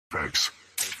Thanks.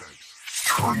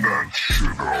 Turn that shit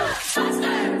off.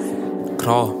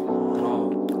 Crawl,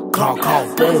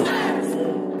 boom.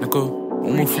 Nigga,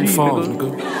 one more free falls, nigga.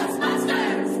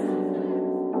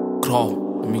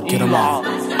 Crawl, let me get him out.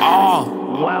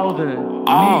 Weldon,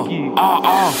 Ain't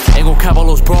gon' cap all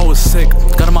those bro, it's sick.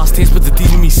 Got him on stage, but the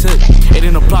DJ me sick. It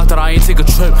ain't a block that I ain't take a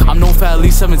trip. I'm known for at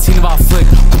least 17 if I flick.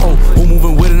 Bro, who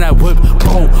moving with in that whip?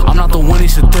 Bro, I'm not the one he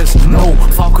should diss. No,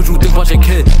 how could you think about your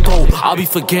kid? Bro, I'll be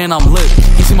forgetting I'm lit.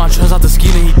 He seen my dress out the ski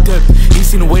and he dipped. He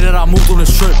seen the way that I moved on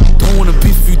this trip. Don't wanna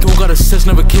beef if you don't got assist.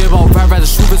 Never care about rap, rather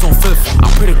shoot this on fifth. I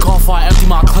pray to God before I empty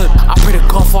my clip. I pray to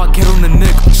God before I get on the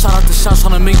nick. Shout out to shots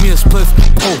tryna make me a spliff.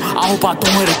 Bro, I hope I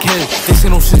don't hit a kid. This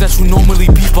ain't no shit that you normally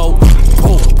beef out.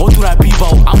 Bro, what do that beef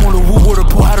out? I'm on the woo where the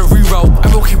pro had a reroute.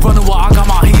 Everyone keep running while I got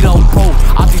my heat out. Bro,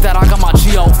 I think that I got my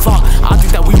G out. Fuck, I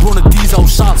think that we run the D's out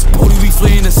shots. Brody, we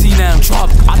fleeing the sea now. Drop,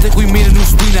 I think we made a new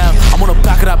speed now. I'm on the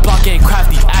back of that block getting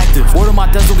crafty, active. Word of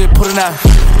my desk don't get put in that.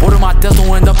 Word of my desk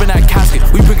don't end up in that casket.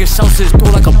 We bringin' shells to his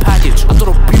door like a package. I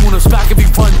throw the beam on the back if he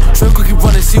run. Trey could keep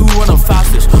running, see who run the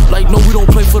fastest. Like, no, we don't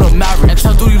play for the Maverick. And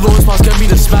try to do these lowest spots, get me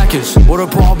the smackers. What a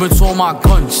bro, I've been on my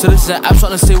gun. Citizen app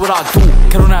trying to say what I do.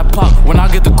 Get on that block when I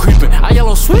get the creepin'. I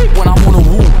yellow sweet when I'm on the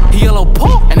woo. He yellow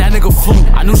pop and that nigga flew.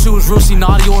 I knew she was real, see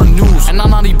naughty on the news. And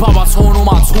I'm naughty pop, I told on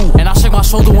my tool. And I shake my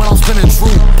shoulder when I'm spinning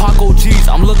true. Paco G's,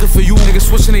 I'm looking for you. Niggas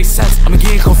switching they sets, I'm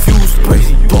getting confused.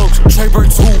 Crazy bugs, Trey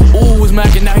Bird too. Ooh, was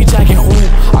macking, now he jacking who?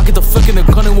 I get the flick in the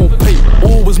gun, it won't pay.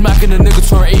 Ooh, was macking, the nigga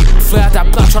turn 8. Flare at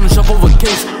that block, trying to jump over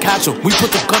gates. Catch him, we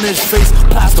put the gun in his face.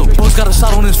 Plaster, Bugs got a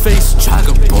shot on his face. Track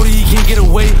him, Brody, he can't get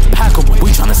away. Pack him,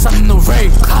 we tryna send him the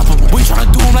raid. Clap him, we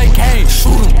tryna do him like Kane.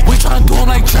 Shoot him, we tryna do him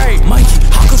like Trey. Mikey,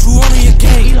 how could you run in your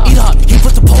game? Eat up, he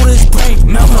put the pole to his brain.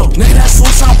 Mellow, nigga, that's so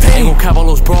champagne. Ain't gon' cap all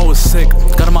those bro, it's sick.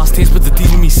 Got him on stage, but the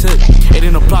DJ me sick. It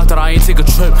ain't a block that I ain't take a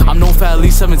trip. I'm known for at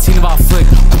least 17 if I flick.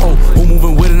 Bro, who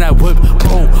moving with in that whip?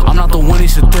 Bro, I'm not the one he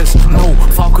should diss. No,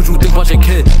 how could you think about your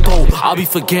kid? Bro, I'll be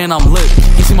forgetting I'm lit.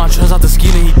 He seen my dress out the ski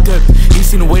and he dipped. He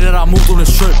seen the way that I moved on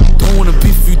this trip. Don't wanna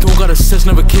beef if you don't got assist.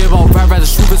 Never care about rap, rather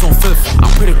shoot this on fifth. I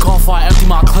pray to God before I empty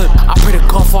my clip. I pray to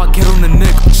God before I get on the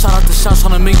nick. Shout out to shots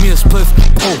tryna make me a spliff.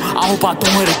 Bro, I hope I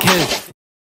don't hit a kid.